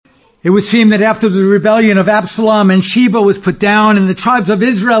It would seem that after the rebellion of Absalom and Sheba was put down and the tribes of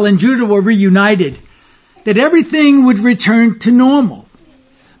Israel and Judah were reunited, that everything would return to normal.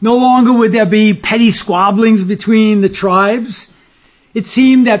 No longer would there be petty squabblings between the tribes. It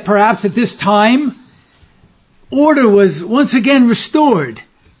seemed that perhaps at this time, order was once again restored.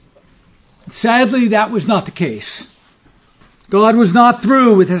 Sadly, that was not the case. God was not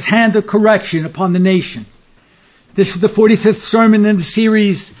through with his hand of correction upon the nation. This is the 45th sermon in the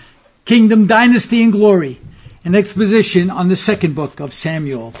series, Kingdom, Dynasty and Glory, an exposition on the second book of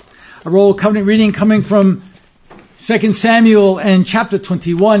Samuel. A roll covenant reading coming from 2 Samuel and chapter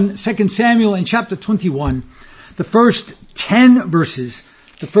 21. 2 Samuel and chapter 21. The first 10 verses.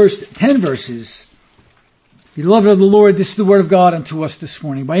 Beloved of the Lord, this is the word of God unto us this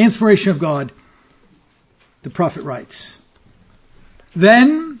morning. By inspiration of God, the prophet writes,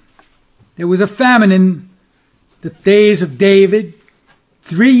 Then there was a famine in the days of David,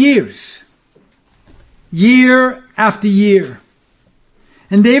 3 years, year after year.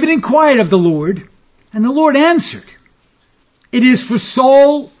 And David inquired of the Lord, and the Lord answered, It is for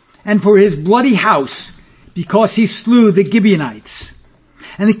Saul and for his bloody house, because he slew the Gibeonites.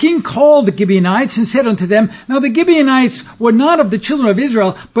 And the king called the Gibeonites and said unto them, Now the Gibeonites were not of the children of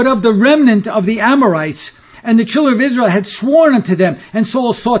Israel, but of the remnant of the Amorites. And the children of Israel had sworn unto them, and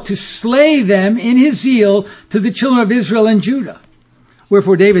Saul sought to slay them in his zeal to the children of Israel and Judah.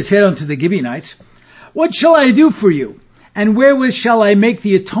 Wherefore David said unto the Gibeonites, What shall I do for you? And wherewith shall I make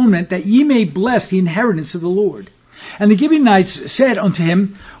the atonement, that ye may bless the inheritance of the Lord? And the Gibeonites said unto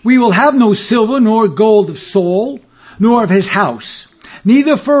him, We will have no silver nor gold of Saul, nor of his house.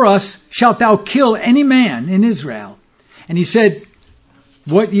 Neither for us shalt thou kill any man in Israel. And he said,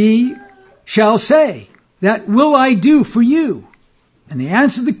 What ye shall say, that will I do for you. And they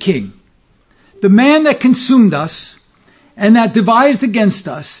answered the king, The man that consumed us, and that devised against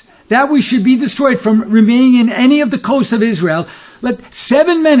us, that we should be destroyed from remaining in any of the coasts of Israel, let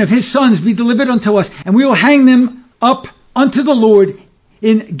 7 men of his sons be delivered unto us, and we will hang them up unto the Lord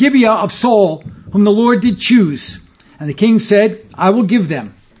in Gibeah of Saul, whom the Lord did choose. And the king said, I will give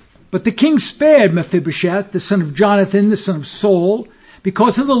them. But the king spared Mephibosheth, the son of Jonathan, the son of Saul,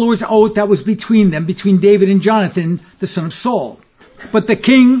 because of the Lord's oath that was between them, between David and Jonathan, the son of Saul. But the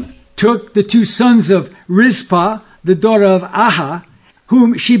king took the 2 sons of Rizpah, the daughter of Aha,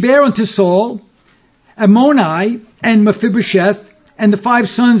 whom she bare unto Saul, Ammoni and Mephibosheth, and the 5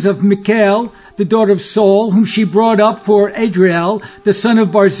 sons of Michal, the daughter of Saul, whom she brought up for Adriel, the son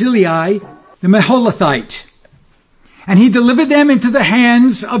of Barzillai, the Meholathite. And he delivered them into the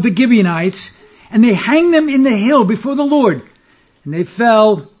hands of the Gibeonites, and they hanged them in the hill before the Lord. And they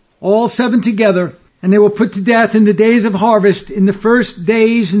fell, all 7 together, and they were put to death in the days of harvest, in the first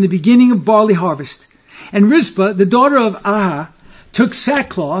days in the beginning of barley harvest. And Rizpah, the daughter of Aha, took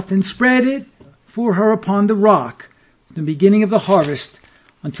sackcloth and spread it for her upon the rock, at the beginning of the harvest,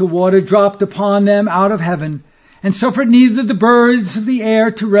 until water dropped upon them out of heaven, and suffered neither the birds of the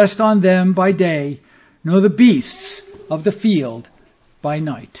air to rest on them by day, nor the beasts of the field by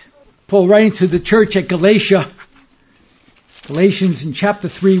night. Paul writing to the church at Galatia, Galatians in chapter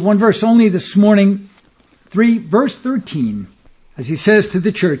 3, 1 verse only this morning, 3 verse 13, as he says to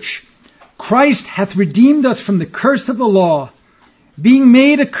the church, Christ hath redeemed us from the curse of the law, being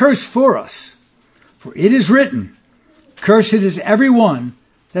made a curse for us. For it is written, Cursed is every one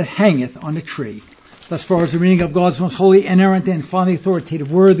that hangeth on a tree. Thus far as the reading of God's most holy, inerrant, and finally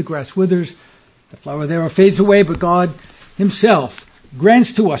authoritative word. The grass withers, the flower thereof fades away, but God himself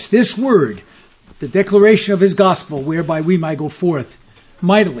grants to us this word, the declaration of his gospel, whereby we might go forth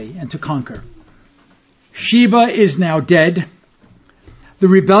mightily and to conquer. Sheba is now dead. The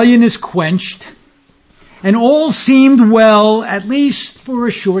rebellion is quenched. And all seemed well, at least for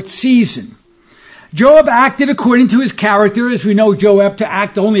a short season. Joab acted according to his character, as we know Joab to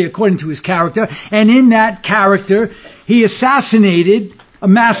act only according to his character. And in that character, he assassinated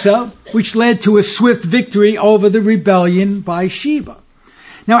Amasa, which led to a swift victory over the rebellion by Sheba.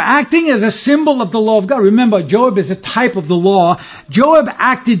 Now, acting as a symbol of the law of God, remember, Joab is a type of the law. Joab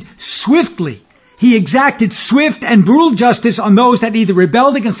acted swiftly. He exacted swift and brutal justice on those that either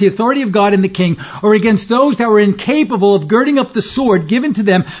rebelled against the authority of God and the king, or against those that were incapable of girding up the sword given to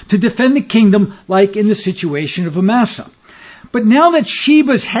them to defend the kingdom, like in the situation of Amasa. But now that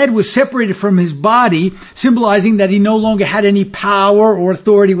Sheba's head was separated from his body, symbolizing that he no longer had any power or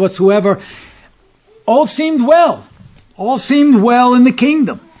authority whatsoever, all seemed well. All seemed well in the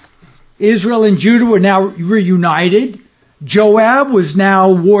kingdom. Israel and Judah were now reunited. Joab was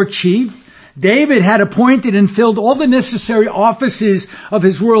now war chief. David had appointed and filled all the necessary offices of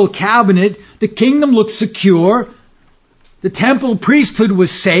his royal cabinet. The kingdom looked secure. The temple priesthood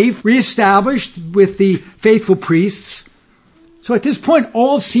was safe, reestablished with the faithful priests. So at this point,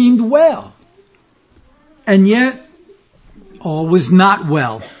 all seemed well. And yet, all was not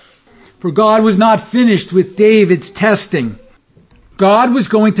well. For God was not finished with David's testing. God was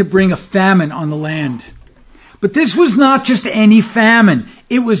going to bring a famine on the land. But this was not just any famine.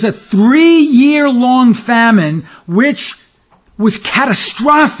 It was a 3-year-long famine which was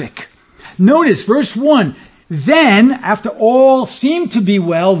catastrophic. Notice verse 1. Then, after all seemed to be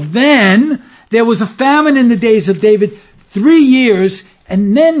well, then there was a famine in the days of David, 3 years,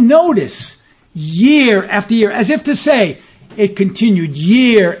 and then notice, year after year, as if to say, it continued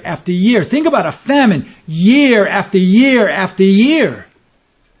year after year. Think about a famine, year after year after year.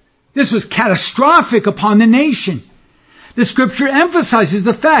 This was catastrophic upon the nation. The scripture emphasizes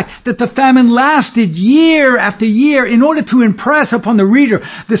the fact that the famine lasted year after year in order to impress upon the reader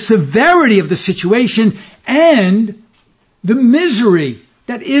the severity of the situation and the misery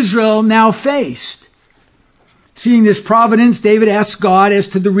that Israel now faced. Seeing this providence, David asked God as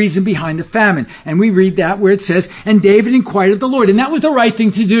to the reason behind the famine. And we read that where it says, and David inquired of the Lord. And that was the right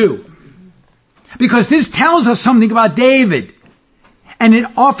thing to do. Because this tells us something about David. And it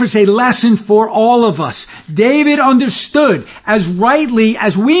offers a lesson for all of us. David understood, as rightly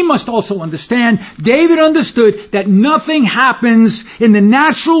as we must also understand, David understood that nothing happens in the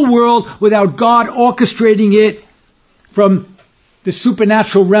natural world without God orchestrating it from the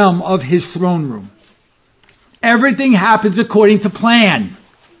supernatural realm of his throne room. Everything happens according to plan.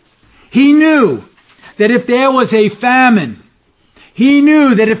 He knew that if there was a famine, he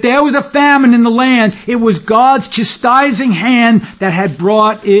knew that if there was a famine in the land, it was God's chastising hand that had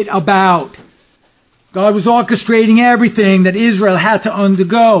brought it about. God was orchestrating everything that Israel had to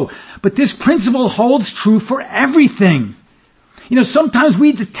undergo. But this principle holds true for everything. You know, sometimes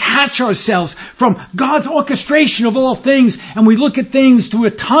we detach ourselves from God's orchestration of all things, and we look at things through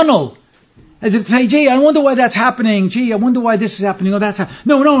a tunnel. As if to say, gee, I wonder why that's happening. Gee, I wonder why this is happening. Oh, that's happening.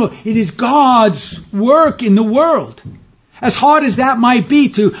 No. It is God's work in the world. As hard as that might be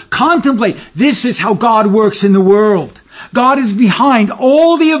to contemplate, this is how God works in the world. God is behind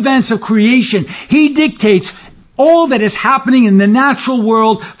all the events of creation. He dictates all that is happening in the natural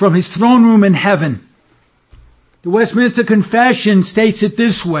world from his throne room in heaven. The Westminster Confession states it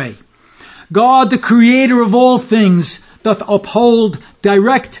this way. God, the creator of all things, doth uphold,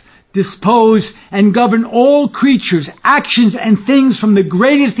 direct, dispose, and govern all creatures, actions, and things from the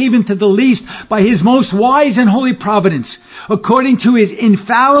greatest even to the least by his most wise and holy providence, according to his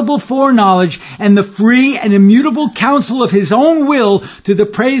infallible foreknowledge and the free and immutable counsel of his own will, to the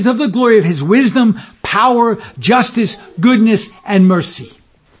praise of the glory of his wisdom, power, justice, goodness, and mercy.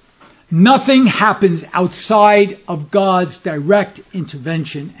 Nothing happens outside of God's direct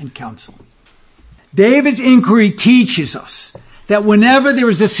intervention and counsel. David's inquiry teaches us that whenever there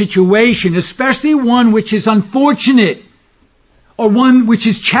is a situation, especially one which is unfortunate, or one which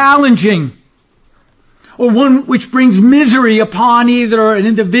is challenging, or one which brings misery upon either an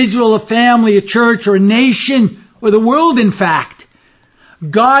individual, a family, a church, or a nation, or the world in fact,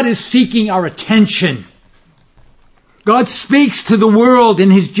 God is seeking our attention. God speaks to the world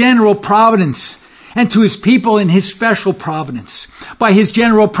in his general providence, and to his people in his special providence. By his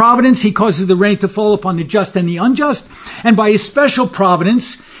general providence, he causes the rain to fall upon the just and the unjust. And by his special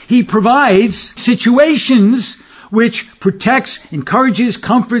providence, he provides situations which protects, encourages,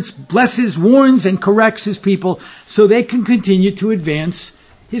 comforts, blesses, warns, and corrects his people so they can continue to advance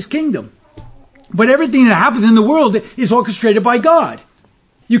his kingdom. But everything that happens in the world is orchestrated by God.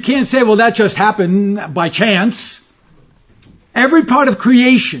 You can't say, well, that just happened by chance. Every part of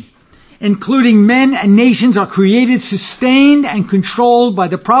creation, including men and nations, are created, sustained, and controlled by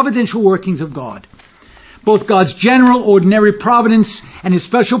the providential workings of God. Both God's general, ordinary providence and his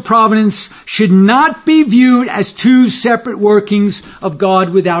special providence should not be viewed as two separate workings of God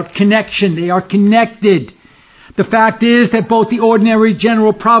without connection. They are connected. The fact is that both the ordinary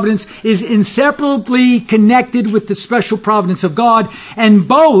general providence is inseparably connected with the special providence of God, and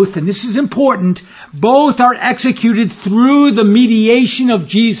both, and this is important, both are executed through the mediation of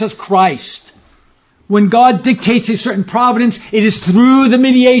Jesus Christ. When God dictates a certain providence, it is through the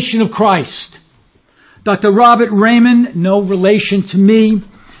mediation of Christ. Dr. Robert Raymond, no relation to me,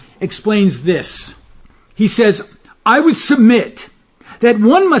 explains this. He says, I would submit that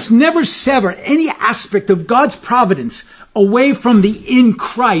one must never sever any aspect of God's providence away from the in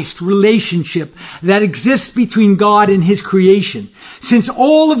Christ relationship that exists between God and his creation, since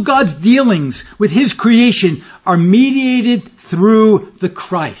all of God's dealings with his creation are mediated through the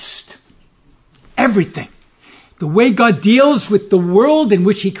Christ. Everything. The way God deals with the world in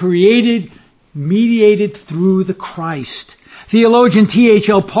which he created mediated through the Christ. Theologian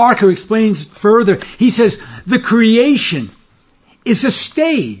T.H.L. Parker explains further. He says, the creation is a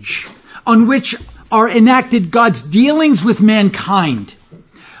stage on which are enacted God's dealings with mankind.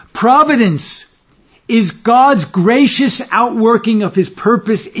 Providence is God's gracious outworking of his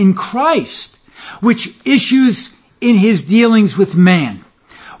purpose in Christ, which issues in his dealings with man.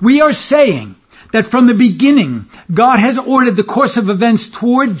 We are saying that from the beginning, God has ordered the course of events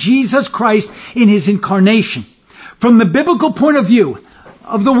toward Jesus Christ in his incarnation. From the biblical point of view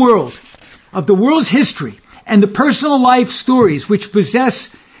of the world's history, and the personal life stories which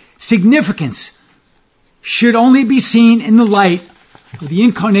possess significance should only be seen in the light of the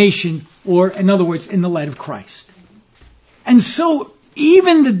incarnation, or in other words, in the light of Christ. And so,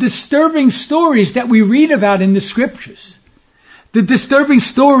 even the disturbing stories that we read about in the scriptures, the disturbing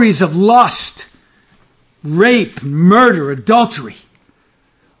stories of lust, rape, murder, adultery,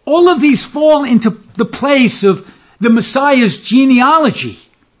 all of these fall into the place of the Messiah's genealogy.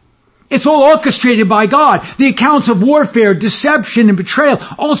 It's all orchestrated by God. The accounts of warfare, deception, and betrayal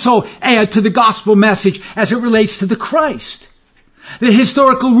also add to the gospel message as it relates to the Christ. The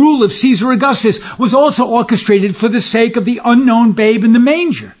historical rule of Caesar Augustus was also orchestrated for the sake of the unknown babe in the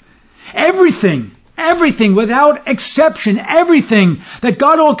manger. Everything without exception, everything that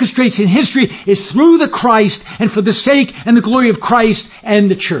God orchestrates in history is through the Christ and for the sake and the glory of Christ and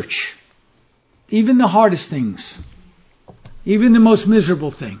the church. Even the hardest things, even the most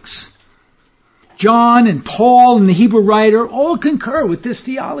miserable things. John and Paul and the Hebrew writer all concur with this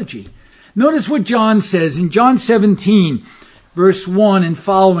theology. Notice what John says in John 17, verse 1 and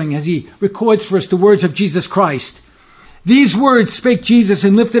following, as he records for us the words of Jesus Christ. These words spake Jesus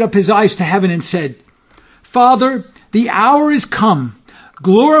and lifted up his eyes to heaven and said, Father, the hour is come.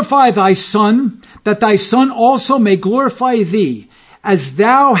 Glorify thy Son, that thy Son also may glorify thee, as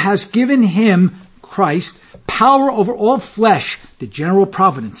thou hast given him, Christ, power over all flesh, the general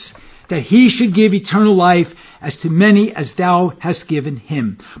providence, that he should give eternal life as to many as thou hast given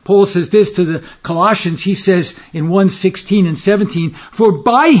him. Paul says this to the Colossians. He says in 1:16 and 17, for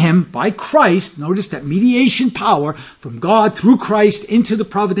by him, by Christ, notice that mediation power from God through Christ into the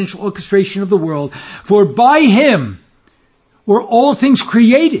providential orchestration of the world, for by him were all things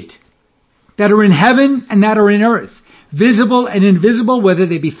created that are in heaven and that are in earth, visible and invisible, whether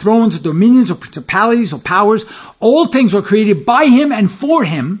they be thrones or dominions or principalities or powers. All things were created by him and for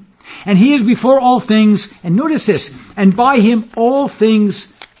him. And he is before all things, and notice this, and by him all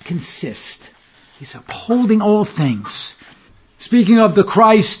things consist. He's upholding all things. Speaking of the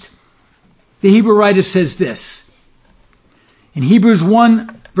Christ, the Hebrew writer says this, in Hebrews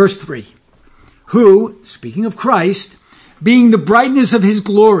 1, verse 3, who, speaking of Christ, being the brightness of his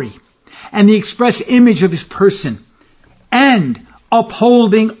glory, and the express image of his person, and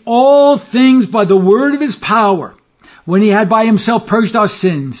upholding all things by the word of his power, when he had by himself purged our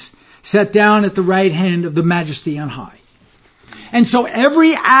sins, sat down at the right hand of the Majesty on high. And so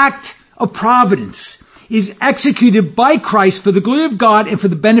every act of providence is executed by Christ for the glory of God and for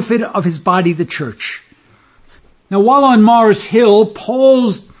the benefit of his body, the church. Now, while on Mars Hill,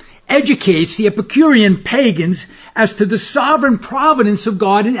 Paul educates the Epicurean pagans as to the sovereign providence of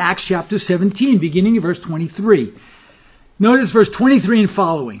God in Acts chapter 17, beginning in verse 23. Notice verse 23 and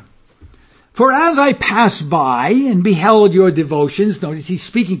following. For as I passed by and beheld your devotions, notice he's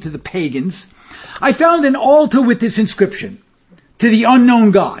speaking to the pagans, I found an altar with this inscription, to the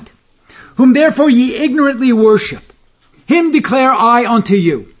unknown God, whom therefore ye ignorantly worship. Him declare I unto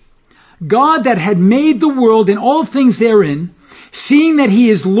you, God that had made the world and all things therein, seeing that he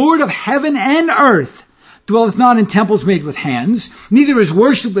is Lord of heaven and earth, dwelleth not in temples made with hands, neither is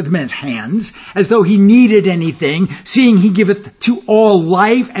worshipped with men's hands, as though he needed anything, seeing he giveth to all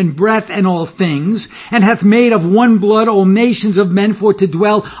life and breath and all things, and hath made of one blood all nations of men for to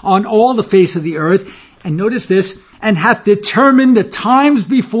dwell on all the face of the earth. And notice this, and hath determined the times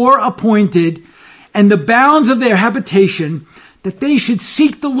before appointed, and the bounds of their habitation, that they should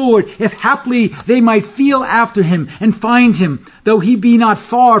seek the Lord, if haply they might feel after him and find him, though he be not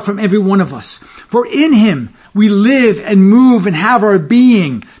far from every one of us. For in him we live and move and have our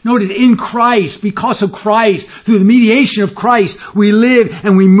being. Notice, in Christ, because of Christ, through the mediation of Christ, we live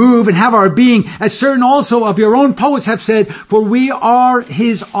and we move and have our being, as certain also of your own poets have said, for we are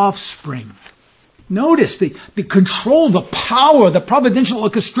his offspring. Notice the control, the power, the providential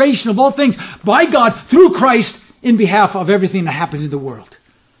orchestration of all things by God through Christ in behalf of everything that happens in the world.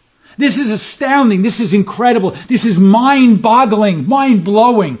 This is astounding. This is incredible. This is mind-boggling,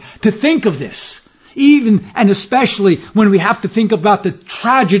 mind-blowing to think of this. Even and especially when we have to think about the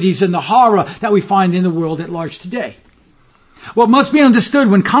tragedies and the horror that we find in the world at large today. What must be understood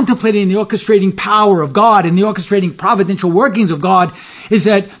when contemplating the orchestrating power of God and the orchestrating providential workings of God is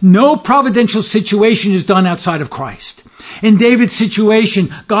that no providential situation is done outside of Christ. In David's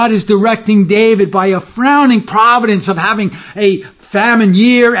situation, God is directing David by a frowning providence of having a famine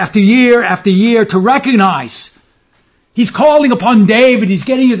year after year after year to recognize. He's calling upon David. He's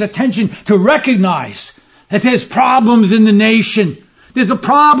getting his attention to recognize that there's problems in the nation. There's a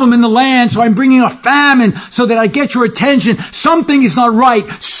problem in the land, so I'm bringing a famine so that I get your attention. Something is not right.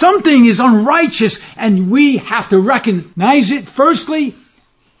 Something is unrighteous, and we have to recognize it firstly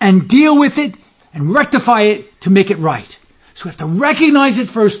and deal with it and rectify it to make it right. So we have to recognize it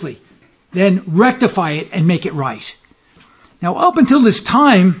firstly, then rectify it and make it right. Now, up until this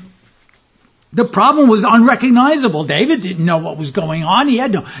time, the problem was unrecognizable. David didn't know what was going on. He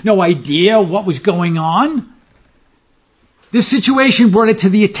had no idea what was going on. This situation brought it to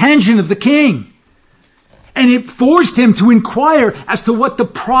the attention of the king. And it forced him to inquire as to what the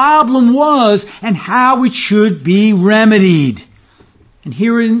problem was and how it should be remedied. And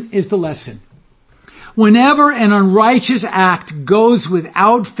herein is the lesson. Whenever an unrighteous act goes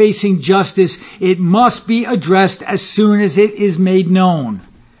without facing justice, it must be addressed as soon as it is made known.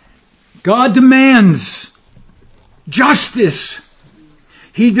 God demands justice.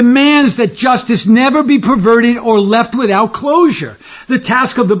 He demands that justice never be perverted or left without closure. The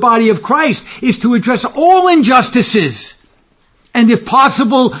task of the body of Christ is to address all injustices and, if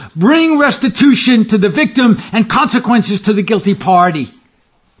possible, bring restitution to the victim and consequences to the guilty party.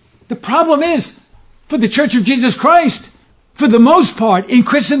 The problem is, for the Church of Jesus Christ, for the most part, in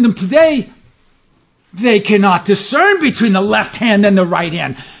Christendom today, they cannot discern between the left hand and the right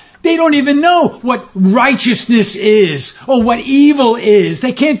hand. They don't even know what righteousness is or what evil is.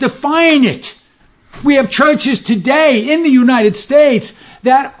 They can't define it. We have churches today in the United States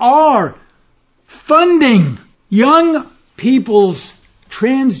that are funding young people's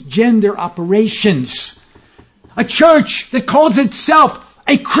transgender operations. A church that calls itself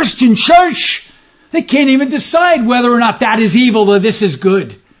a Christian church. They can't even decide whether or not that is evil or this is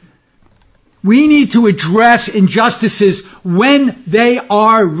good. We need to address injustices when they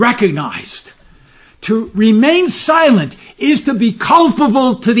are recognized. To remain silent is to be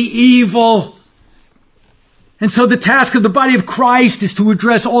culpable to the evil. And so the task of the body of Christ is to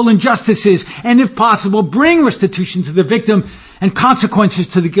address all injustices and, if possible, bring restitution to the victim and consequences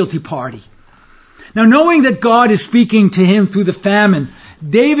to the guilty party. Now, knowing that God is speaking to him through the famine,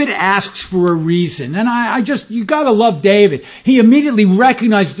 David asks for a reason. And you gotta love David. He immediately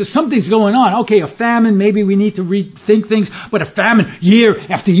recognizes that something's going on. Okay, a famine, maybe we need to rethink things, but a famine year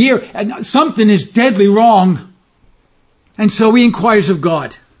after year, and something is deadly wrong. And so he inquires of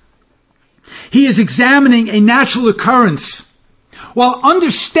God. He is examining a natural occurrence while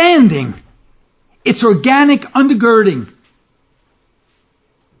understanding its organic undergirding,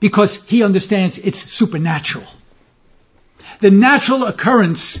 because he understands it's supernatural. The natural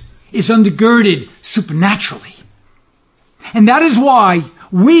occurrence is undergirded supernaturally. And that is why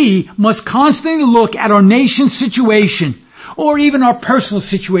we must constantly look at our nation's situation, or even our personal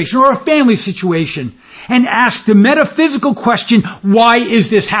situation, or our family situation, and ask the metaphysical question, why is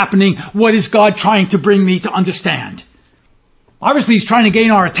this happening? What is God trying to bring me to understand? Obviously, he's trying to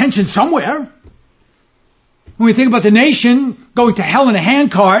gain our attention somewhere. When we think about the nation going to hell in a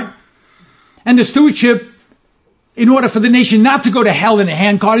handcart, and the stewardship, in order for the nation not to go to hell in a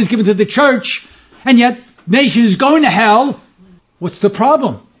handcart, is given to the church, and yet the nation is going to hell. What's the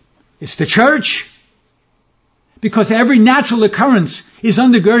problem? It's the church. Because every natural occurrence is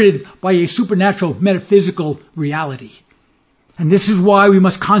undergirded by a supernatural metaphysical reality. And this is why we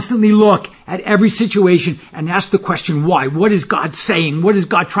must constantly look at every situation and ask the question, why? What is God saying? What is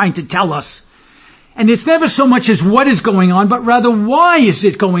God trying to tell us? And it's never so much as what is going on, but rather why is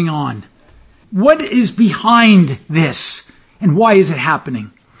it going on? What is behind this? And why is it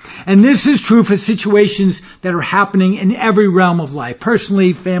happening? And this is true for situations that are happening in every realm of life.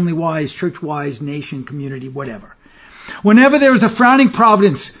 Personally, family-wise, church-wise, nation, community, whatever. Whenever there is a frowning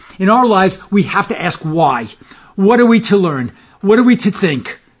providence in our lives, we have to ask why. What are we to learn? What are we to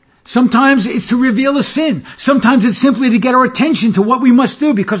think? Sometimes it's to reveal a sin. Sometimes it's simply to get our attention to what we must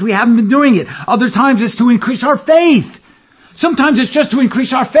do because we haven't been doing it. Other times it's to increase our faith. Sometimes it's just to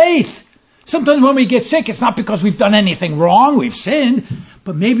increase our faith. Sometimes when we get sick, it's not because we've done anything wrong, we've sinned,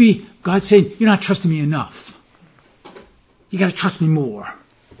 but maybe God's saying, you're not trusting me enough. You got to trust me more.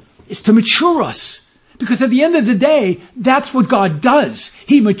 It's to mature us. Because at the end of the day, that's what God does.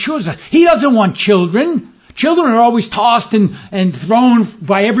 He matures us. He doesn't want children. Children are always tossed and thrown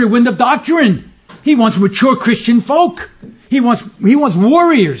by every wind of doctrine. He wants mature Christian folk. He wants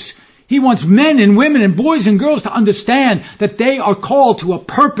warriors. He wants men and women and boys and girls to understand that they are called to a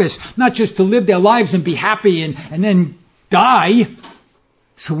purpose, not just to live their lives and be happy and then die.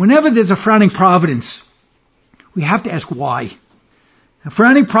 So whenever there's a frowning providence, we have to ask why. And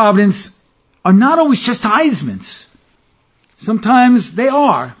frowning providence are not always chastisements. Sometimes they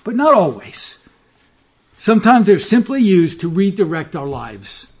are, but not always. Sometimes they're simply used to redirect our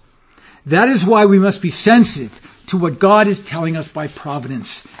lives. That is why we must be sensitive to what God is telling us by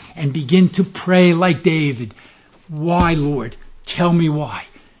providence and begin to pray like David. Why, Lord? Tell me why.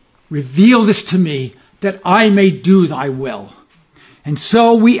 Reveal this to me that I may do thy will. And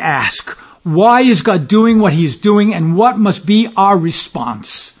so we ask, why is God doing what he is doing, and what must be our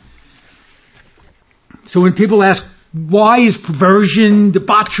response? So when people ask, why is perversion,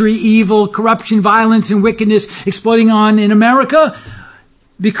 debauchery, evil, corruption, violence, and wickedness exploding on in America?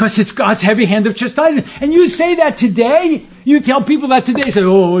 Because it's God's heavy hand of chastisement. And you say that today, you tell people that today, say,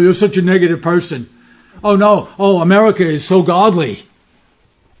 oh, you're such a negative person. Oh no, America is so godly.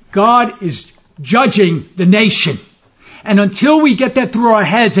 God is judging the nation. And until we get that through our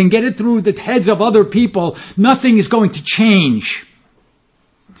heads and get it through the heads of other people, nothing is going to change.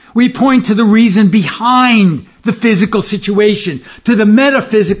 We point to the reason behind the physical situation, to the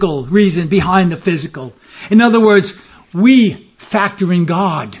metaphysical reason behind the physical. In other words, we factor in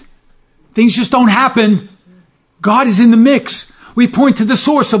God. Things just don't happen. God is in the mix. We point to the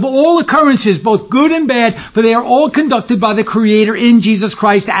source of all occurrences, both good and bad, for they are all conducted by the Creator in Jesus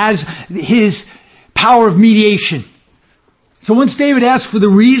Christ as his power of mediation. So once David asks for the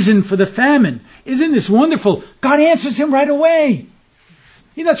reason for the famine, isn't this wonderful? God answers him right away.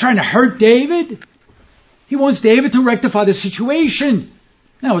 He's not trying to hurt David. He wants David to rectify the situation.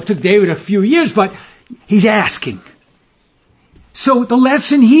 Now, it took David a few years, but he's asking. So the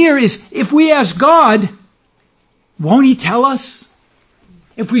lesson here is, if we ask God, won't he tell us?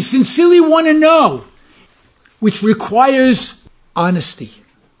 If we sincerely want to know, which requires honesty,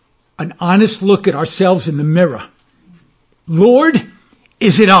 an honest look at ourselves in the mirror. Lord,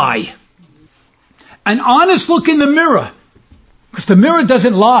 is it I? An honest look in the mirror, because the mirror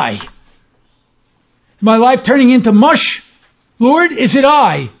doesn't lie. Is my life turning into mush? Lord, is it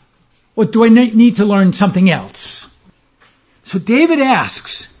I? Or do I need to learn something else? So David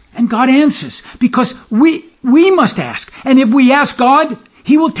asks, and God answers, because we must ask. And if we ask God,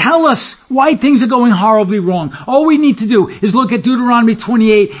 he will tell us why things are going horribly wrong. All we need to do is look at Deuteronomy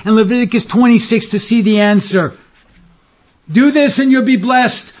 28 and Leviticus 26 to see the answer. Do this and you'll be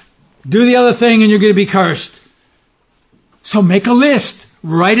blessed. Do the other thing and you're going to be cursed. So make a list.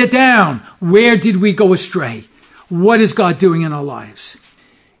 Write it down. Where did we go astray? What is God doing in our lives?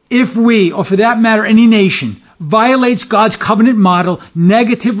 If we, or for that matter any nation, violates God's covenant model,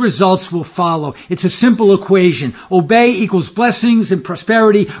 negative results will follow. It's a simple equation. Obey equals blessings and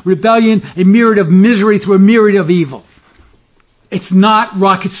prosperity. Rebellion, a myriad of misery through a myriad of evil. It's not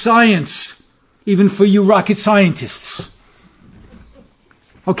rocket science, even for you rocket scientists.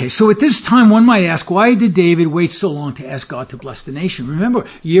 Okay, so at this time one might ask, why did David wait so long to ask God to bless the nation? Remember,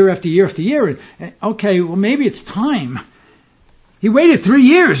 year after year after year. Okay, well maybe it's time. He waited 3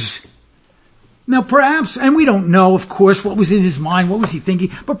 years. Now perhaps, and we don't know, of course, what was in his mind, what was he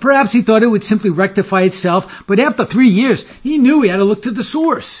thinking, but perhaps he thought it would simply rectify itself. But after 3 years, he knew he had to look to the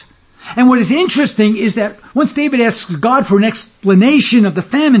source. And what is interesting is that once David asks God for an explanation of the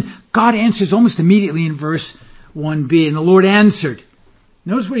famine, God answers almost immediately in verse 1b. And the Lord answered.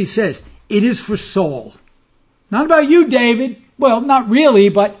 Notice what he says. It is for Saul. Not about you, David. Well, not really,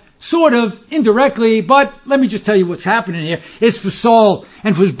 but sort of, indirectly. But let me just tell you what's happening here. It's for Saul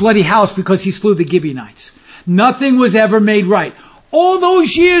and for his bloody house because he slew the Gibeonites. Nothing was ever made right. All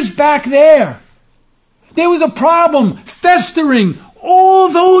those years back there was a problem festering. All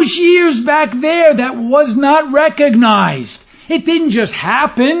those years back there that was not recognized. It didn't just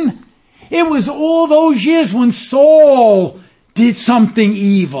happen. It was all those years when Saul did something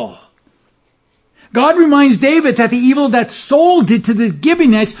evil. God reminds David that the evil that Saul did to the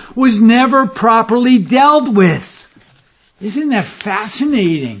Gibeonites was never properly dealt with. Isn't that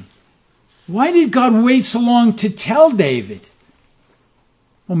fascinating? Why did God wait so long to tell David?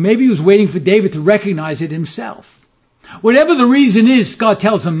 Well, maybe he was waiting for David to recognize it himself. Whatever the reason is, God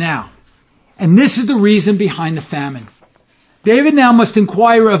tells him now. And this is the reason behind the famine. David now must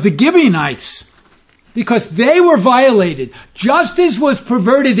inquire of the Gibeonites, because they were violated. Justice was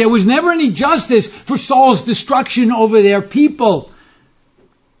perverted. There was never any justice for Saul's destruction over their people.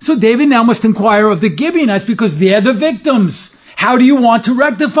 So David now must inquire of the Gibeonites because they're the victims. How do you want to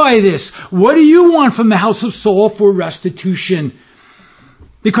rectify this? What do you want from the house of Saul for restitution?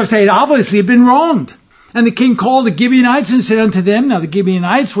 Because they had obviously been wronged. And the king called the Gibeonites and said unto them, now the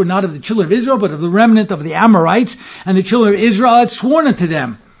Gibeonites were not of the children of Israel, but of the remnant of the Amorites, and the children of Israel had sworn unto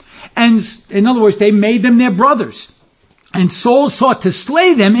them. And in other words, they made them their brothers. And Saul sought to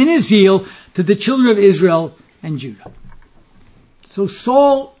slay them in his zeal to the children of Israel and Judah. So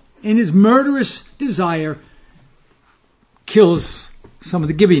Saul, in his murderous desire, kills some of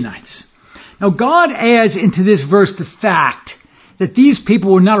the Gibeonites. Now God adds into this verse the fact that these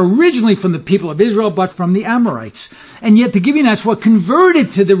people were not originally from the people of Israel, but from the Amorites. And yet the Gibeonites were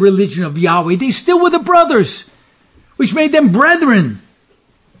converted to the religion of Yahweh. They still were the brothers, which made them brethren.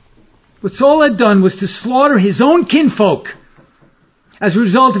 What Saul had done was to slaughter his own kinfolk as a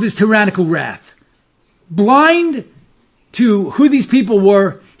result of his tyrannical wrath. Blind to who these people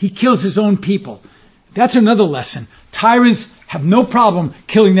were, he kills his own people. That's another lesson. Tyrants have no problem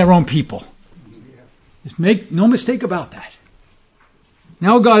killing their own people. Just make no mistake about that.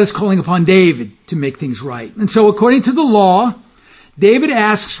 Now God is calling upon David to make things right. And so according to the law, David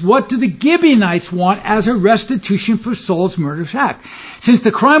asks, what do the Gibeonites want as a restitution for Saul's murderous act? Since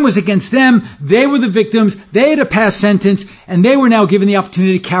the crime was against them, they were the victims, they had a past sentence, and they were now given the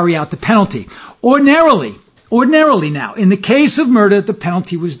opportunity to carry out the penalty. Ordinarily now, in the case of murder, the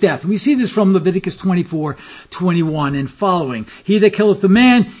penalty was death. We see this from Leviticus 24:21 and following. He that killeth a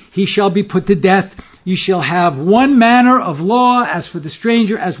man, he shall be put to death. You shall have one manner of law as for the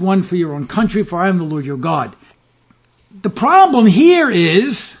stranger, as one for your own country, for I am the Lord your God. The problem here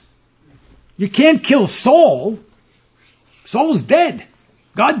is, you can't kill Saul. Saul's dead.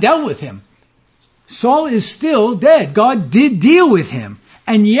 God dealt with him. Saul is still dead. God did deal with him.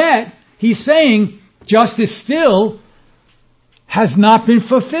 And yet, he's saying, justice still has not been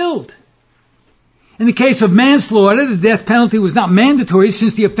fulfilled. In the case of manslaughter, the death penalty was not mandatory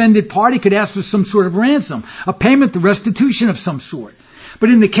since the offended party could ask for some sort of ransom, a payment, the restitution of some sort. But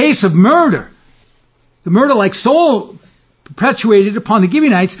in the case of murder, the murder like Saul perpetuated upon the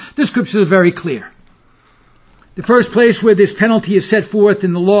Gibeonites, the scriptures are very clear. The first place where this penalty is set forth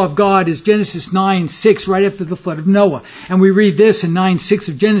in the law of God is Genesis 9:6, right after the flood of Noah. And we read this in 9:6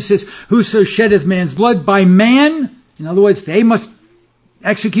 of Genesis, whoso sheddeth man's blood by man, in other words, they must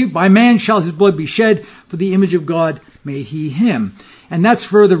execute, by man shall his blood be shed, for the image of God made he him. And that's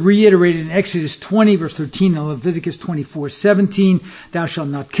further reiterated in Exodus 20 verse 13 and Leviticus 24:17, thou shalt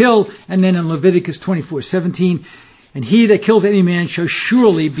not kill, and then in Leviticus 24:17, and he that kills any man shall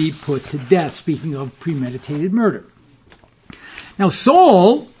surely be put to death, speaking of premeditated murder. Now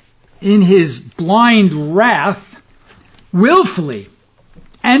Saul, in his blind wrath, willfully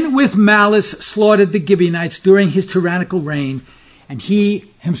and with malice slaughtered the Gibeonites during his tyrannical reign, and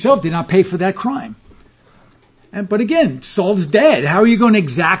he himself did not pay for that crime. But again, Saul's dead. How are you going to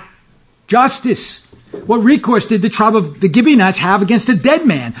exact justice? What recourse did the tribe of the Gibeonites have against a dead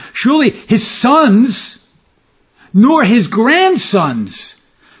man? Surely his sons, nor his grandsons,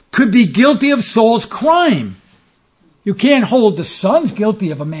 could be guilty of Saul's crime. You can't hold the sons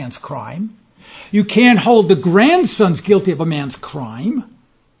guilty of a man's crime. You can't hold the grandsons guilty of a man's crime.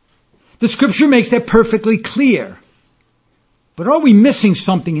 The scripture makes that perfectly clear. But are we missing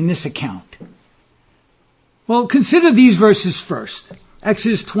something in this account? Well, consider these verses first.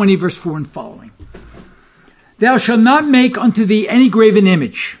 Exodus 20 verse 4 and following. Thou shalt not make unto thee any graven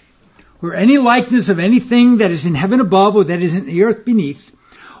image, or any likeness of anything that is in heaven above, or that is in the earth beneath,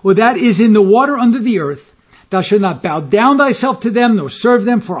 or that is in the water under the earth. Thou shalt not bow down thyself to them, nor serve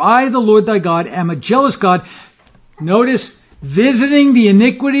them, for I, the Lord thy God, am a jealous God. Notice, visiting the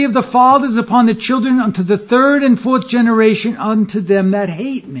iniquity of the fathers upon the children unto the third and fourth generation unto them that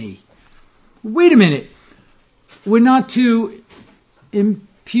hate me. Wait a minute. We're not to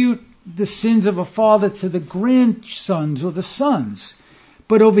impute the sins of a father to the grandsons or the sons.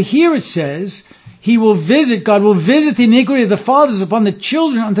 But over here it says, God will visit the iniquity of the fathers upon the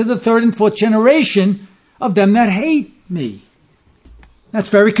children unto the third and fourth generation of them that hate me. That's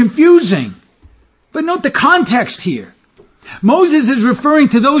very confusing. But note the context here. Moses is referring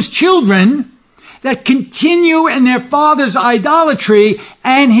to those children that continue in their father's idolatry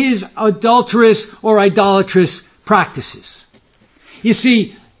and his adulterous or idolatrous practices. You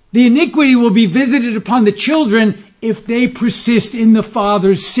see, the iniquity will be visited upon the children if they persist in the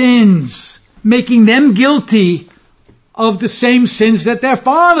father's sins, making them guilty of the same sins that their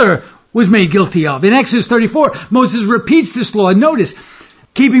father was made guilty of. In Exodus 34, Moses repeats this law. Notice,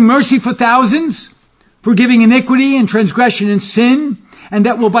 keeping mercy for thousands, forgiving iniquity and transgression and sin, and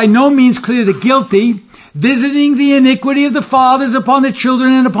that will by no means clear the guilty, visiting the iniquity of the fathers upon the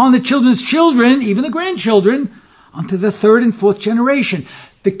children and upon the children's children, even the grandchildren, unto the third and fourth generation.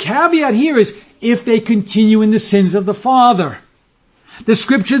 The caveat here is if they continue in the sins of the father. The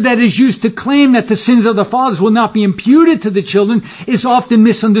scripture that is used to claim that the sins of the fathers will not be imputed to the children is often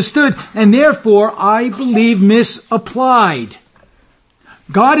misunderstood and therefore, I believe, misapplied.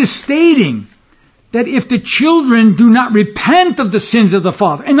 God is stating that if the children do not repent of the sins of the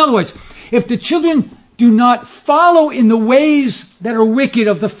father, in other words, if the children do not follow in the ways that are wicked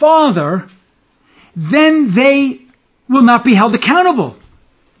of the father, then they will not be held accountable.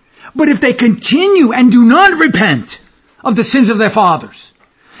 But if they continue and do not repent of the sins of their fathers,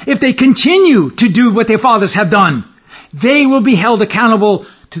 if they continue to do what their fathers have done, they will be held accountable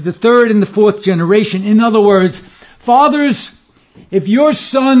to the third and the fourth generation. In other words, fathers, if your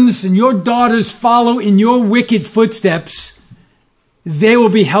sons and your daughters follow in your wicked footsteps, they will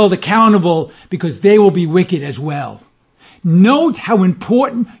be held accountable because they will be wicked as well. Note how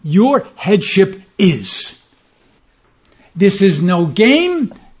important your headship is. This is no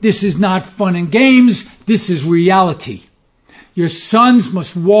game. This is not fun and games. This is reality. Your sons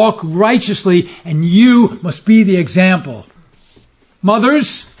must walk righteously and you must be the example.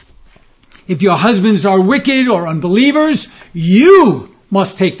 Mothers, if your husbands are wicked or unbelievers, you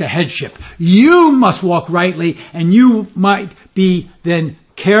must take the headship. You must walk rightly and you might be then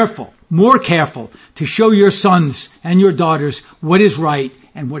careful, more careful, to show your sons and your daughters what is right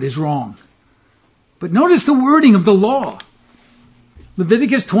and what is wrong. But notice the wording of the law.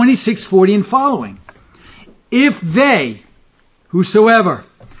 Leviticus 26:40 and following. If they, whosoever,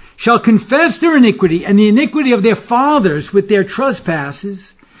 shall confess their iniquity and the iniquity of their fathers with their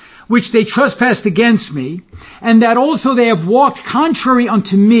trespasses, which they trespassed against me, and that also they have walked contrary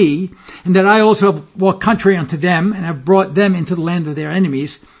unto me, and that I also have walked contrary unto them, and have brought them into the land of their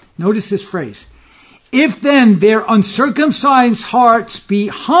enemies. Notice this phrase. If then their uncircumcised hearts be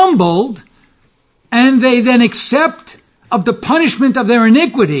humbled, and they then accept of the punishment of their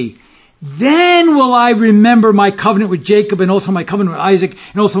iniquity, then will I remember my covenant with Jacob, and also my covenant with Isaac,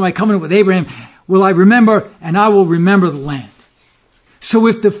 and also my covenant with Abraham, will I remember, and I will remember the land. So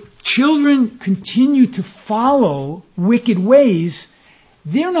if the children continue to follow wicked ways,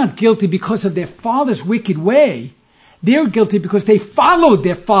 they're not guilty because of their father's wicked way. They're guilty because they followed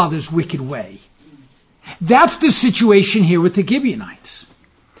their father's wicked way. That's the situation here with the Gibeonites.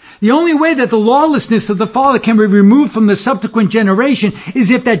 The only way that the lawlessness of the father can be removed from the subsequent generation is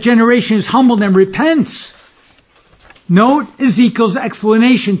if that generation is humbled and repents. Note Ezekiel's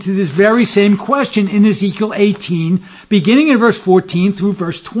explanation to this very same question in Ezekiel 18, beginning in verse 14 through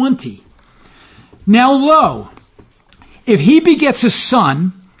verse 20. Now lo, if he begets a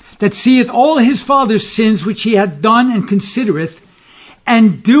son that seeth all his father's sins which he hath done and considereth,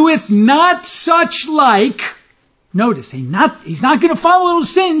 and doeth not such like, notice, he's not going to follow those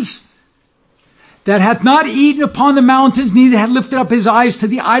sins, that hath not eaten upon the mountains, neither hath lifted up his eyes to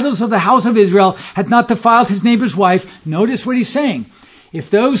the idols of the house of Israel, hath not defiled his neighbor's wife. Notice what he's saying.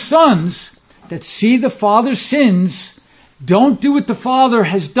 If those sons that see the father's sins don't do what the father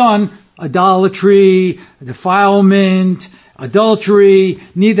has done, idolatry, defilement, adultery,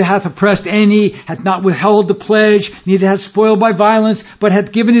 neither hath oppressed any, hath not withheld the pledge, neither hath spoiled by violence, but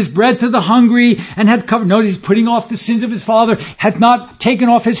hath given his bread to the hungry, and hath covered, notice he's putting off the sins of his father, hath not taken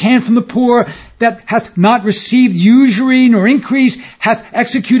off his hand from the poor, that hath not received usury nor increase, hath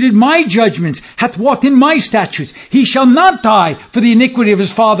executed my judgments, hath walked in my statutes. He shall not die for the iniquity of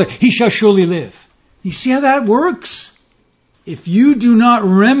his father, he shall surely live. You see how that works? If you do not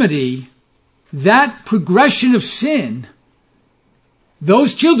remedy that progression of sin,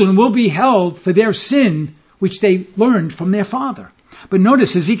 those children will be held for their sin, which they learned from their father. But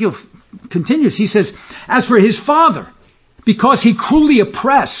notice Ezekiel continues. He says, as for his father, because he cruelly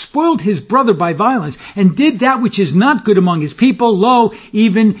oppressed, spoiled his brother by violence, and did that which is not good among his people, lo,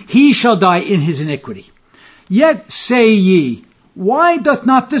 even he shall die in his iniquity. Yet say ye, why doth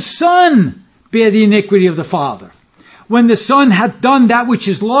not the son bear the iniquity of the father? When the son hath done that which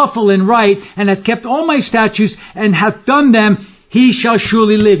is lawful and right, and hath kept all my statutes, and hath done them, he shall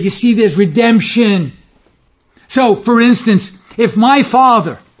surely live. You see, there's redemption. So, for instance, if my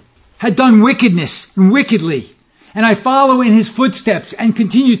father had done wickedness and wickedly, and I follow in his footsteps and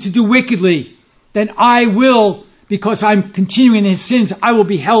continue to do wickedly, then I will, because I'm continuing in his sins, I will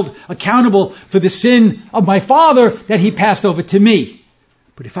be held accountable for the sin of my father that he passed over to me.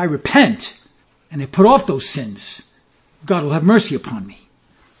 But if I repent and I put off those sins, God will have mercy upon me.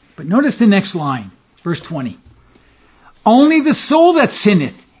 But notice the next line, verse 20. Only the soul that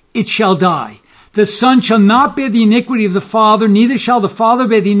sinneth, it shall die. The son shall not bear the iniquity of the father, neither shall the father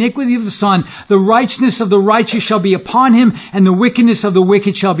bear the iniquity of the son. The righteousness of the righteous shall be upon him, and the wickedness of the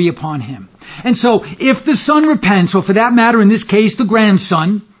wicked shall be upon him. And so, if the son repents, or for that matter, in this case, the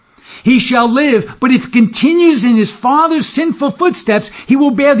grandson, he shall live. But if he continues in his father's sinful footsteps, he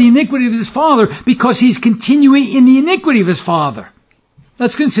will bear the iniquity of his father, because he's continuing in the iniquity of his father.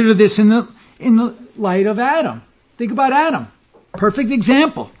 Let's consider this in the light of Adam. Think about Adam. Perfect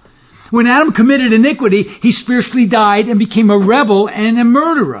example. When Adam committed iniquity, he spiritually died and became a rebel and a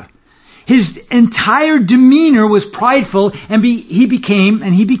murderer. His entire demeanor was prideful, and he became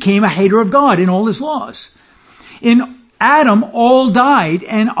a hater of God in all his laws. In Adam, all died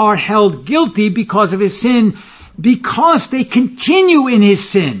and are held guilty because of his sin, because they continue in his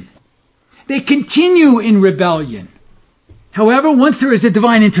sin. They continue in rebellion. However, once there is a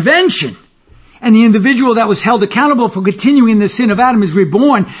divine intervention, and the individual that was held accountable for continuing in the sin of Adam is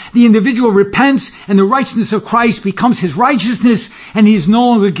reborn, the individual repents, and the righteousness of Christ becomes his righteousness, and he is no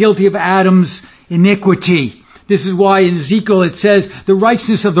longer guilty of Adam's iniquity. This is why in Ezekiel it says, the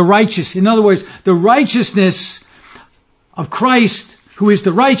righteousness of the righteous. In other words, the righteousness of Christ, who is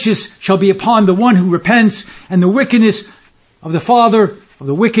the righteous, shall be upon the one who repents, and the wickedness of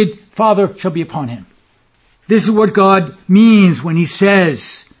the wicked father shall be upon him. This is what God means when he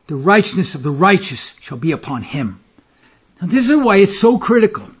says, the righteousness of the righteous shall be upon him. Now this is why it's so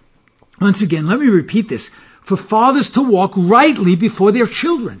critical. Once again, let me repeat this. For fathers to walk rightly before their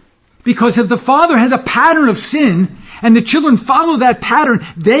children. Because if the father has a pattern of sin, and the children follow that pattern,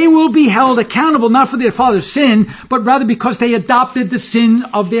 they will be held accountable not for their father's sin, but rather because they adopted the sin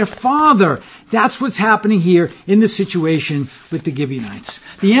of their father. That's what's happening here in the situation with the Gibeonites.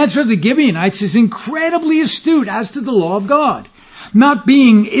 The answer of the Gibeonites is incredibly astute as to the law of God. Not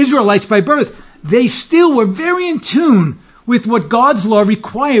being Israelites by birth, they still were very in tune with what God's law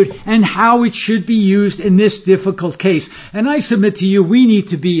required and how it should be used in this difficult case. And I submit to you, we need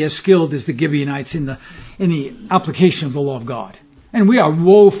to be as skilled as the Gibeonites in the application of the law of God. And we are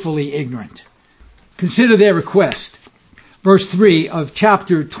woefully ignorant. Consider their request. Verse 3 of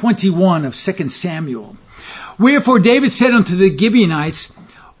chapter 21 of 2 Samuel. Wherefore David said unto the Gibeonites,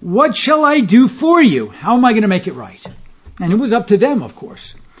 what shall I do for you? How am I going to make it right? And it was up to them, of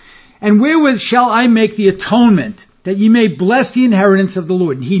course. And wherewith shall I make the atonement, that ye may bless the inheritance of the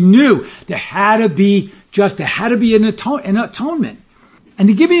Lord? And he knew there had to be an atonement. And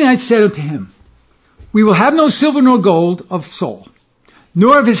the Gibeonites said unto him, we will have no silver nor gold of Saul,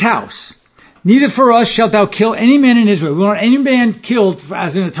 nor of his house. Neither for us shalt thou kill any man in Israel. We want any man killed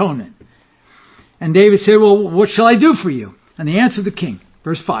as an atonement. And David said, well, what shall I do for you? And he answered the king,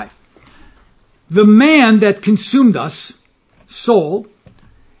 verse 5. The man that consumed us, Saul,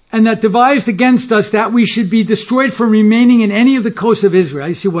 and that devised against us that we should be destroyed from remaining in any of the coasts of Israel.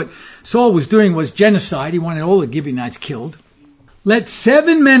 You see, what Saul was doing was genocide. He wanted all the Gibeonites killed. Let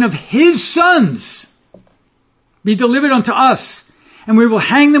 7 men of his sons be delivered unto us, and we will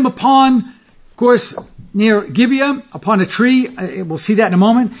hang them upon, of course, near Gibeah, upon a tree. We'll see that in a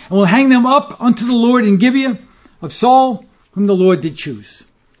moment. And we'll hang them up unto the Lord in Gibeah of Saul, whom the Lord did choose.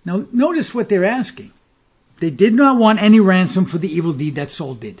 Now, notice what they're asking. They did not want any ransom for the evil deed that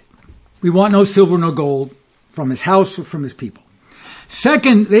Saul did. We want no silver nor gold from his house or from his people.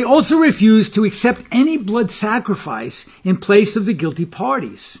 Second, they also refused to accept any blood sacrifice in place of the guilty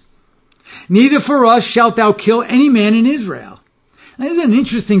parties. Neither for us shalt thou kill any man in Israel. Now, this is an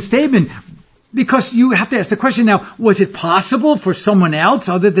interesting statement, because you have to ask the question now, was it possible for someone else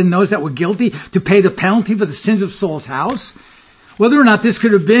other than those that were guilty to pay the penalty for the sins of Saul's house? Whether or not this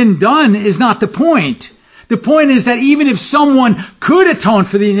could have been done is not the point. The point is that even if someone could atone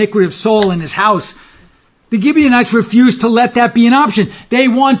for the iniquity of Saul and his house, the Gibeonites refused to let that be an option. They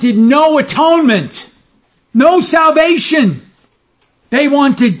wanted no atonement, no salvation. They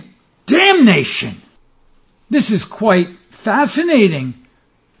wanted damnation. This is quite fascinating.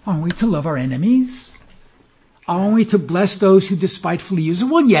 Aren't we to love our enemies? Aren't we to bless those who despitefully use it?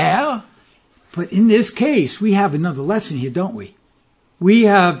 Well, yeah. But in this case, we have another lesson here, don't we? We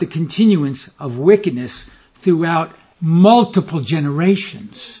have the continuance of wickedness throughout multiple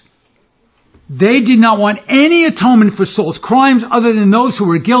generations. They did not want any atonement for Saul's crimes other than those who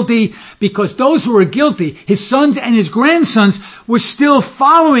were guilty, because those who were guilty, his sons and his grandsons, were still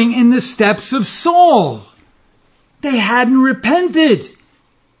following in the steps of Saul. They hadn't repented.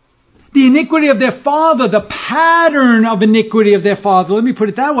 The iniquity of their father, the pattern of iniquity of their father, let me put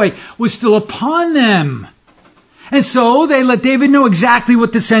it that way, was still upon them. And so they let David know exactly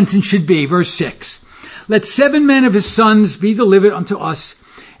what the sentence should be. Verse 6. Let 7 men of his sons be delivered unto us,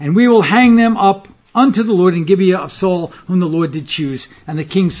 and we will hang them up unto the Lord in Gibeah of Saul, whom the Lord did choose. And the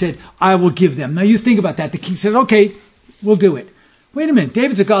king said, I will give them. Now you think about that. The king says, okay, we'll do it. Wait a minute.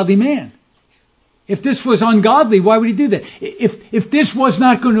 David's a godly man. If this was ungodly, why would he do that? If this was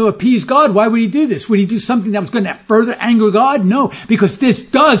not going to appease God, why would he do this? Would he do something that was going to further anger God? No, because this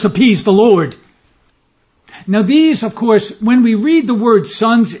does appease the Lord. Now these, of course, when we read the word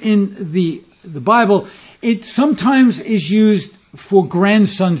sons in the Bible, it sometimes is used for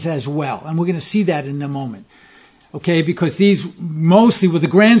grandsons as well. And we're going to see that in a moment. Okay, because these mostly were the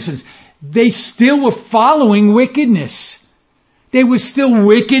grandsons. They still were following wickedness. They were still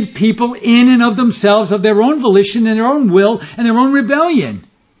wicked people in and of themselves, of their own volition and their own will and their own rebellion.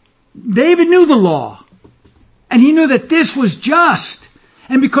 David knew the law. And he knew that this was just.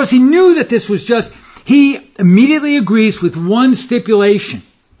 And because he knew that this was just, he immediately agrees with one stipulation.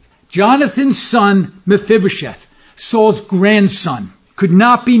 Jonathan's son, Mephibosheth, Saul's grandson, could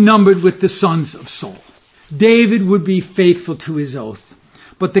not be numbered with the sons of Saul. David would be faithful to his oath.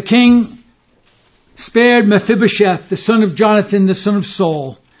 But the king spared Mephibosheth, the son of Jonathan, the son of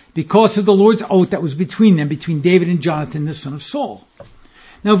Saul, because of the Lord's oath that was between them, between David and Jonathan, the son of Saul.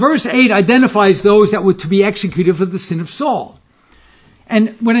 Now verse 8 identifies those that were to be executed for the sin of Saul.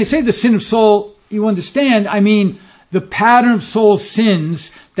 And when I say the sin of Saul, you understand, I mean the pattern of Saul's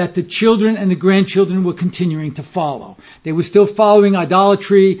sins that the children and the grandchildren were continuing to follow. They were still following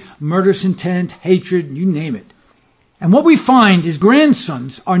idolatry, murderous intent, hatred, you name it. And what we find is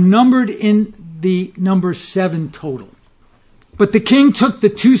grandsons are numbered in the number 7 total. But the king took the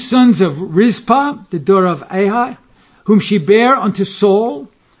 2 sons of Rizpah, the daughter of Ahi, whom she bare unto Saul,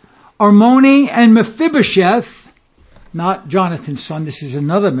 Armoni and Mephibosheth, not Jonathan's son, this is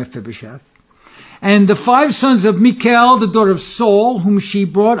another Mephibosheth, and the 5 sons of Michal, the daughter of Saul, whom she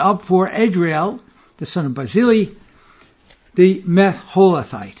brought up for Adriel, the son of Barzillai, the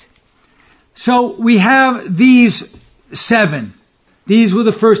Meholathite. So we have these 7. These were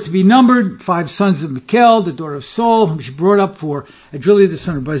the first to be numbered, 5 sons of Michal, the daughter of Saul, whom she brought up for Adriel, the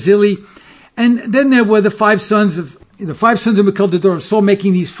son of Barzillai. And then there were the 5 sons of Michal, the daughter of Saul,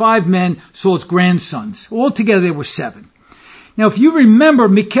 making these 5 men Saul's grandsons. Altogether there were 7. Now if you remember,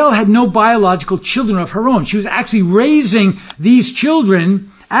 Michal had no biological children of her own. She was actually raising these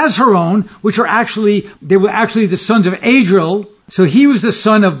children as her own, they were actually the sons of Adriel. So he was the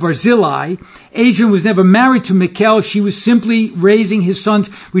son of Barzillai. Adriel was never married to Michal. She was simply raising his sons.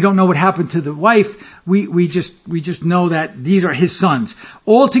 We don't know what happened to the wife. We just know that these are his sons.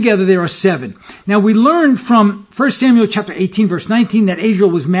 Altogether there are 7. Now we learn from 1 Samuel chapter 18 verse 19 that Adriel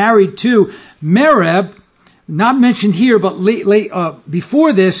was married to Merab, not mentioned here, but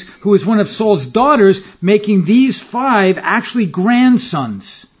before this, who was one of Saul's daughters, making these 5 actually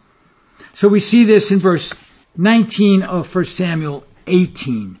grandsons. So we see this in verse 19 of 1 Samuel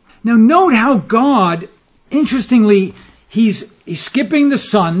 18. Now note how God, interestingly, he's skipping the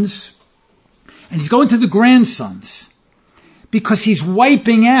sons and he's going to the grandsons because he's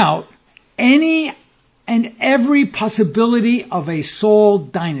wiping out any and every possibility of a Saul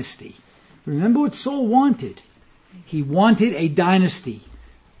dynasty. Remember what Saul wanted. He wanted a dynasty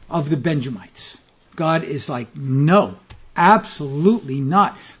of the Benjamites. God is like, no, absolutely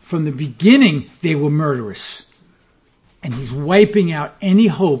not. From the beginning, they were murderous. And he's wiping out any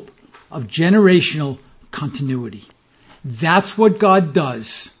hope of generational continuity. That's what God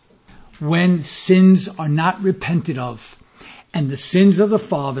does when sins are not repented of. And the sins of the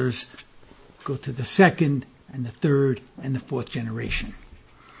fathers go to the 2nd and the 3rd and the 4th generation.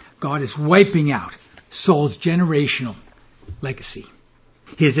 God is wiping out Saul's generational legacy.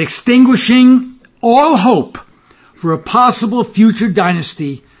 He is extinguishing all hope for a possible future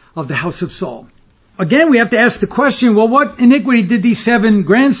dynasty of the house of Saul. Again, we have to ask the question, well, what iniquity did these 7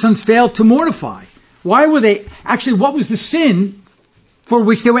 grandsons fail to mortify? What was the sin for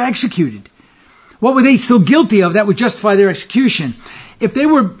which they were executed? What were they still guilty of that would justify their execution? If they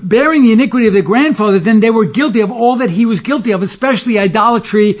were bearing the iniquity of their grandfather, then they were guilty of all that he was guilty of, especially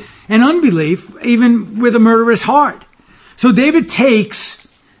idolatry and unbelief, even with a murderous heart. So David takes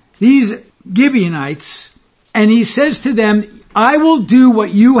these Gibeonites and he says to them, I will do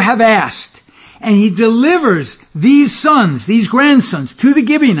what you have asked. And he delivers these sons, these grandsons, to the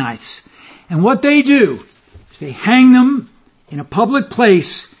Gibeonites. And what they do is they hang them in a public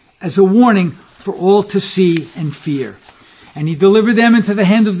place as a warning for all to see and fear. And he delivered them into the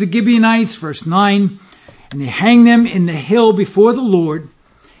hand of the Gibeonites, verse 9, and they hanged them in the hill before the Lord,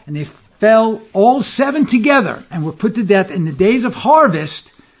 and they fell all 7 together and were put to death in the days of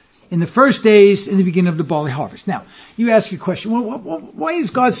harvest, in the first days in the beginning of the barley harvest. Now, you ask your question, well, why is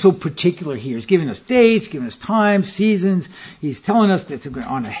God so particular here? He's giving us dates, giving us times, seasons. He's telling us that it's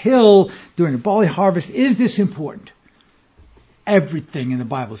on a hill during the barley harvest. Is this important? Everything in the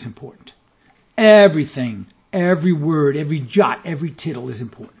Bible is important. Everything, every word, every jot, every tittle is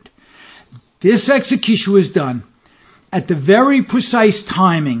important. This execution was done at the very precise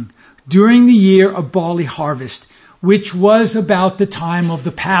timing during the year of barley harvest, which was about the time of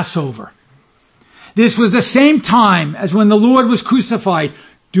the Passover. This was the same time as when the Lord was crucified,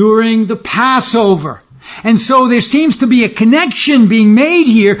 during the Passover. And so there seems to be a connection being made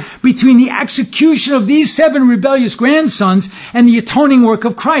here between the execution of these 7 rebellious grandsons and the atoning work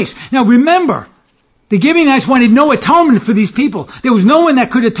of Christ. Now remember, the Gibeonites wanted no atonement for these people. There was no one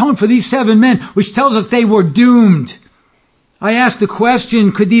that could atone for these 7 men, which tells us they were doomed. I asked the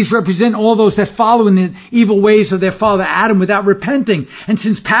question, could these represent all those that follow in the evil ways of their father Adam without repenting? And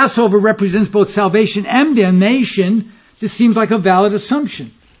since Passover represents both salvation and damnation, this seems like a valid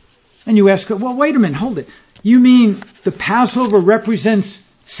assumption. And you ask, well, wait a minute, hold it. You mean the Passover represents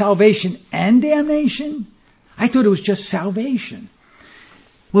salvation and damnation? I thought it was just salvation.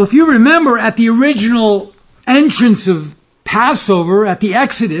 Well, if you remember at the original entrance of Passover, at the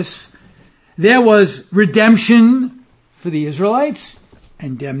Exodus, there was redemption for the Israelites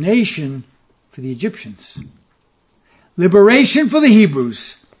and damnation for the Egyptians. Liberation for the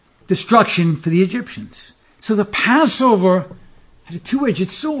Hebrews, destruction for the Egyptians. So the Passover had a two-edged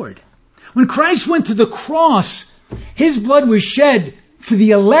sword. When Christ went to the cross, his blood was shed for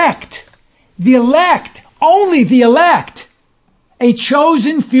the elect. The elect, only the elect. A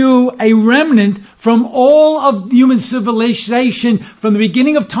chosen few, a remnant from all of human civilization from the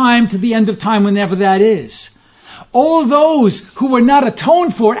beginning of time to the end of time, whenever that is. All those who were not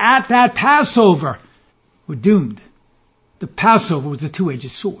atoned for at that Passover were doomed. The Passover was a two-edged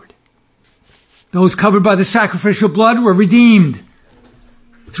sword. Those covered by the sacrificial blood were redeemed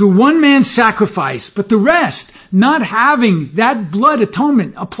through one man's sacrifice, but the rest, not having that blood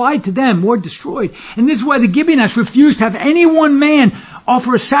atonement applied to them, were destroyed. And this is why the Gibeonites refused to have any one man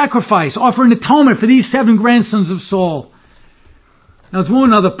offer a sacrifice, offer an atonement for these 7 grandsons of Saul. Now there's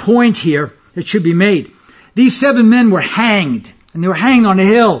one other point here that should be made. These 7 men were hanged, and they were hanged on a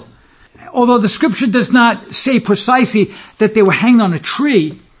hill. Although the scripture does not say precisely that they were hanged on a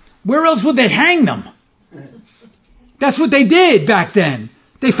tree, where else would they hang them? That's what they did back then.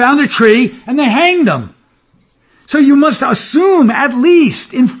 They found a tree and they hanged them. So you must assume, at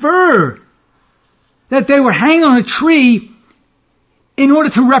least infer, that they were hanged on a tree in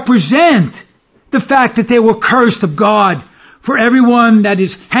order to represent the fact that they were cursed of God. For everyone that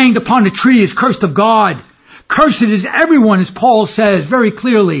is hanged upon a tree is cursed of God. Cursed is everyone, as Paul says very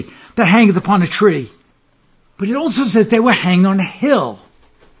clearly, that hangeth upon a tree. But it also says they were hanged on a hill.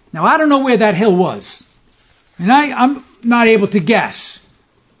 Now I don't know where that hill was. And I'm not able to guess.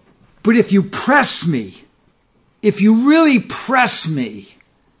 But if you press me, if you really press me,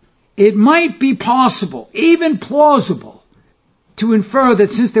 it might be possible, even plausible, to infer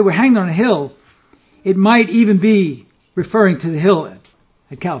that since they were hanged on a hill, it might even be referring to the hill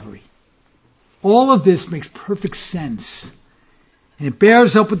at Calvary. All of this makes perfect sense. And it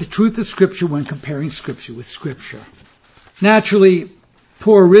bears up with the truth of Scripture when comparing Scripture with Scripture. Naturally,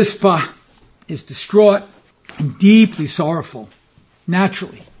 poor Rizpah is distraught and deeply sorrowful.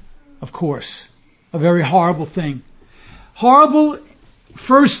 Naturally, of course, a very horrible thing. Horrible,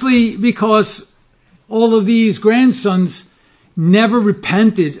 firstly, because all of these grandsons never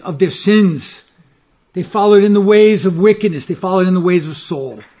repented of their sins. They followed in the ways of wickedness. They followed in the ways of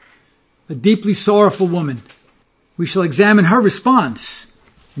Saul. A deeply sorrowful woman. We shall examine her response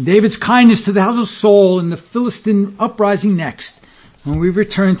and David's kindness to the house of Saul and the Philistine uprising next when we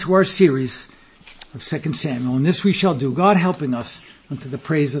return to our series of 2 Samuel. And this we shall do, God helping us unto the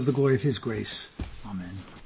praise of the glory of his grace. Amen.